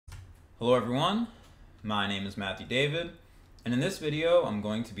Hello everyone, my name is Matthew David, and in this video I'm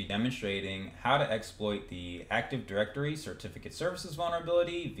going to be demonstrating how to exploit the Active Directory Certificate Services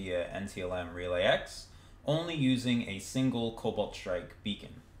vulnerability via NTLMRelayx only using a single Cobalt Strike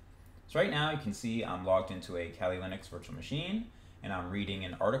beacon. So right now you can see I'm logged into a Kali Linux virtual machine and I'm reading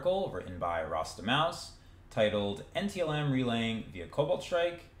an article written by Rasta titled NTLM Relaying via Cobalt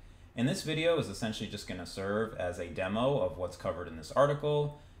Strike, and this video is essentially just going to serve as a demo of what's covered in this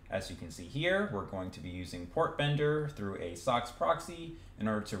article. As you can see here, we're going to be using PortBender through a SOCKS proxy in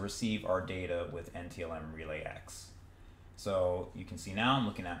order to receive our data with NTLMRelayx. So you can see now I'm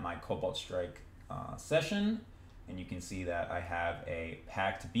looking at my Cobalt Strike session, and you can see that I have a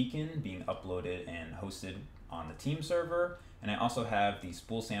packed beacon being uploaded and hosted on the team server, and I also have the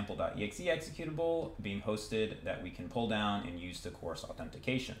SpoolSample.exe executable being hosted that we can pull down and use to coerce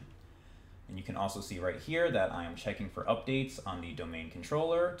authentication. And you can also see right here that I am checking for updates on the domain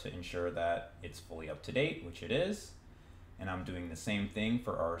controller to ensure that it's fully up to date, which it is. And I'm doing the same thing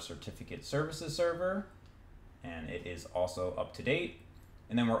for our certificate services server, and it is also up to date.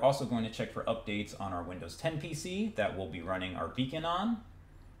 And then we're also going to check for updates on our Windows 10 PC that we'll be running our beacon on.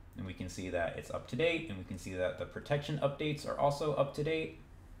 And we can see that it's up to date, and we can see that the protection updates are also up to date.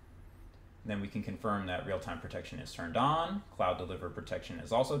 Then we can confirm that real-time protection is turned on. Cloud delivered protection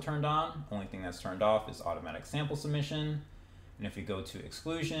is also turned on. Only thing that's turned off is automatic sample submission. And if we go to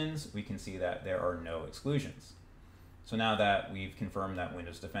exclusions, we can see that there are no exclusions. So now that we've confirmed that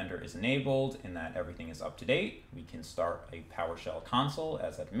Windows Defender is enabled and that everything is up to date, we can start a PowerShell console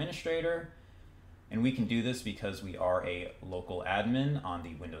as administrator. And we can do this because we are a local admin on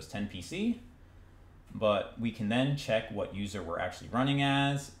the Windows 10 PC. But we can then check what user we're actually running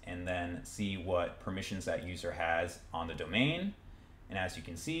as and then see what permissions that user has on the domain. And as you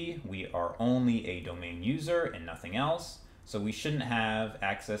can see, we are only a domain user and nothing else. So we shouldn't have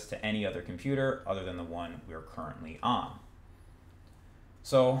access to any other computer other than the one we're currently on.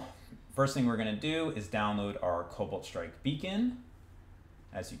 So first thing we're going to do is download our Cobalt Strike beacon.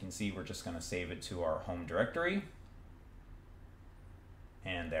 As you can see, we're just going to save it to our home directory.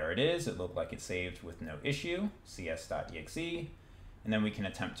 And there it is. It looked like it saved with no issue, cs.exe. And then we can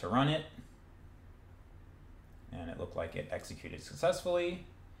attempt to run it. And it looked like it executed successfully.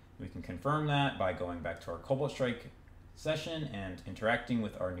 We can confirm that by going back to our Cobalt Strike session and interacting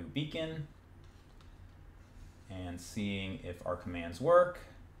with our new beacon and seeing if our commands work,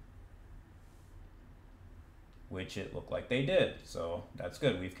 which it looked like they did. So that's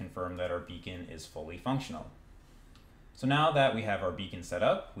good. We've confirmed that our beacon is fully functional. So now that we have our beacon set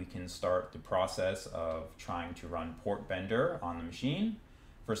up, we can start the process of trying to run PortBender on the machine.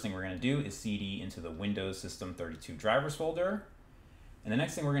 First thing we're going to do is cd into the Windows System 32 drivers folder. And the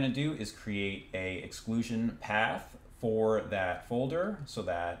next thing we're going to do is create a exclusion path for that folder so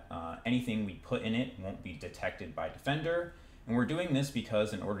that anything we put in it won't be detected by Defender. And we're doing this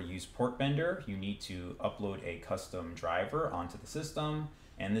because in order to use PortBender, you need to upload a custom driver onto the system,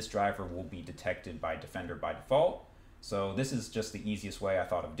 and this driver will be detected by Defender by default. So this is just the easiest way I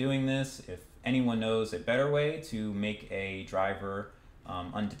thought of doing this. If anyone knows a better way to make a driver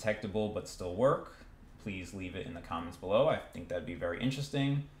undetectable but still work, please leave it in the comments below. I think that'd be very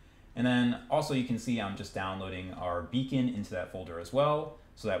interesting. And then also you can see I'm just downloading our beacon into that folder as well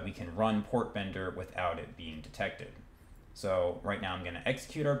so that we can run PortBender without it being detected. So right now I'm going to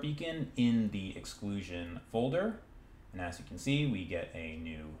execute our beacon in the exclusion folder. And as you can see, we get a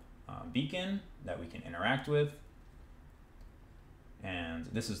new beacon that we can interact with. And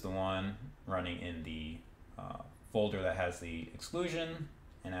this is the one running in the folder that has the exclusion.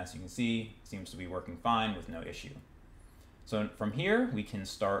 And as you can see, it seems to be working fine with no issue. So from here, we can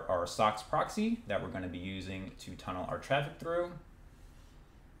start our SOCKS proxy that we're going to be using to tunnel our traffic through.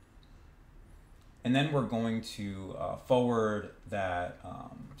 And then we're going to forward that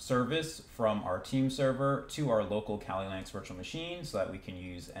service from our team server to our local Kali Linux virtual machine so that we can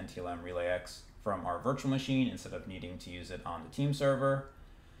use NTLMRelayx from our virtual machine instead of needing to use it on the team server.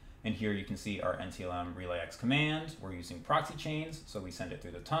 And here you can see our NTLMRelayx command. We're using proxy chains, so we send it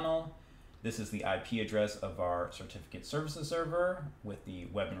through the tunnel. This is the IP address of our certificate services server with the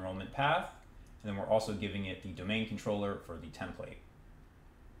Web Enrollment path. And then we're also giving it the domain controller for the template.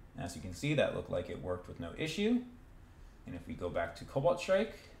 As you can see, that looked like it worked with no issue. And if we go back to Cobalt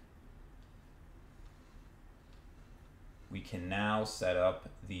Strike, we can now set up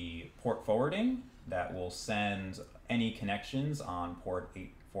the port forwarding that will send any connections on port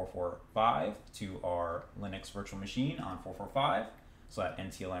 8445 to our Linux virtual machine on 445 so that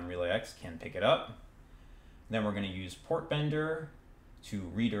NTLMRelayx can pick it up. Then we're going to use PortBender to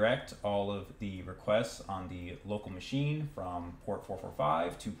redirect all of the requests on the local machine from port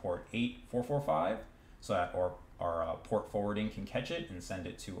 445 to port 8445 so that our port forwarding can catch it and send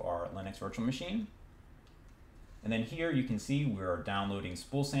it to our Linux virtual machine. And then here you can see we're downloading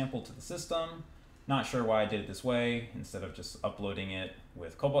SpoolSample to the system. Not sure why I did it this way instead of just uploading it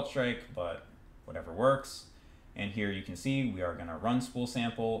with Cobalt Strike, but whatever works. And here you can see we are going to run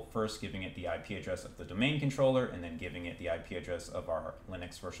SpoolSample, first giving it the IP address of the domain controller and then giving it the IP address of our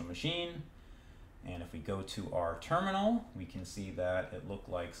Linux virtual machine. And if we go to our terminal, we can see that it looked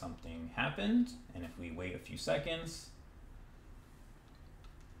like something happened. And if we wait a few seconds,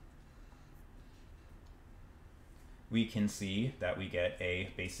 we can see that we get a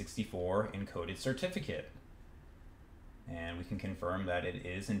base64 encoded certificate. And we can confirm that it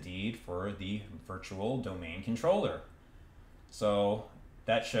is indeed for the virtual domain controller. So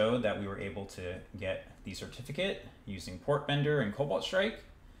that showed that we were able to get the certificate using PortBender and Cobalt Strike.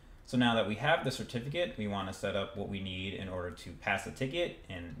 So now that we have the certificate, we want to set up what we need in order to pass a ticket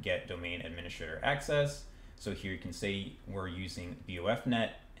and get domain administrator access. So here you can see we're using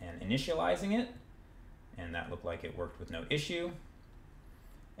BOFNet and initializing it. And that looked like it worked with no issue.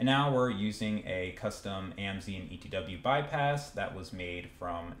 And now we're using a custom AMZ and ETW bypass that was made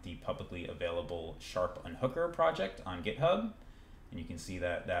from the publicly available Sharp Unhooker project on GitHub. And you can see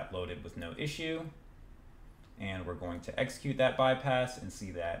that that loaded with no issue. And we're going to execute that bypass and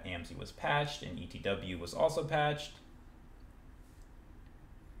see that AMZ was patched and ETW was also patched.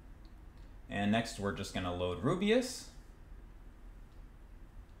 And next we're just going to load Rubeus.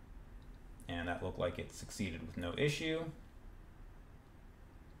 And that looked like it succeeded with no issue.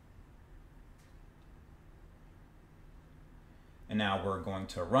 And now we're going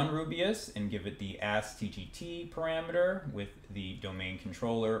to run Rubeus and give it the asktgt parameter with the domain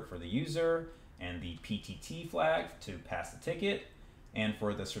controller for the user and the PTT flag to pass the ticket. And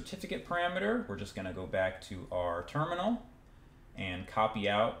for the certificate parameter, we're just going to go back to our terminal and copy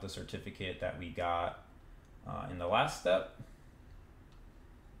out the certificate that we got in the last step.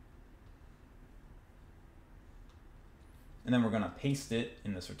 And then we're going to paste it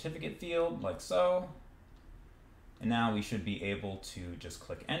in the certificate field like so. And now we should be able to just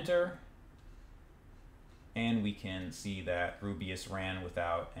click enter. And we can see that Rubeus ran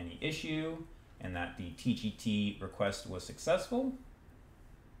without any issue and that the TGT request was successful.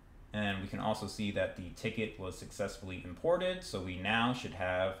 And we can also see that the ticket was successfully imported. So we now should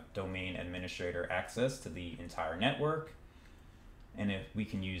have domain administrator access to the entire network. And if we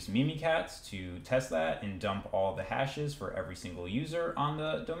can use Mimikatz to test that and dump all the hashes for every single user on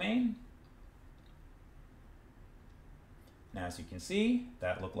the domain. Now, as you can see,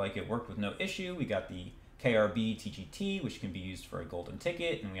 that looked like it worked with no issue. We got the KRB TGT, which can be used for a golden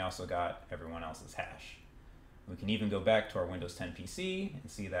ticket, and we also got everyone else's hash. We can even go back to our Windows 10 PC and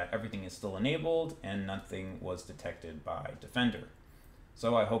see that everything is still enabled and nothing was detected by Defender.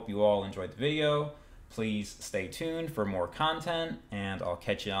 So I hope you all enjoyed the video. Please stay tuned for more content, and I'll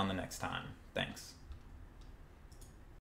catch you on the next time. Thanks.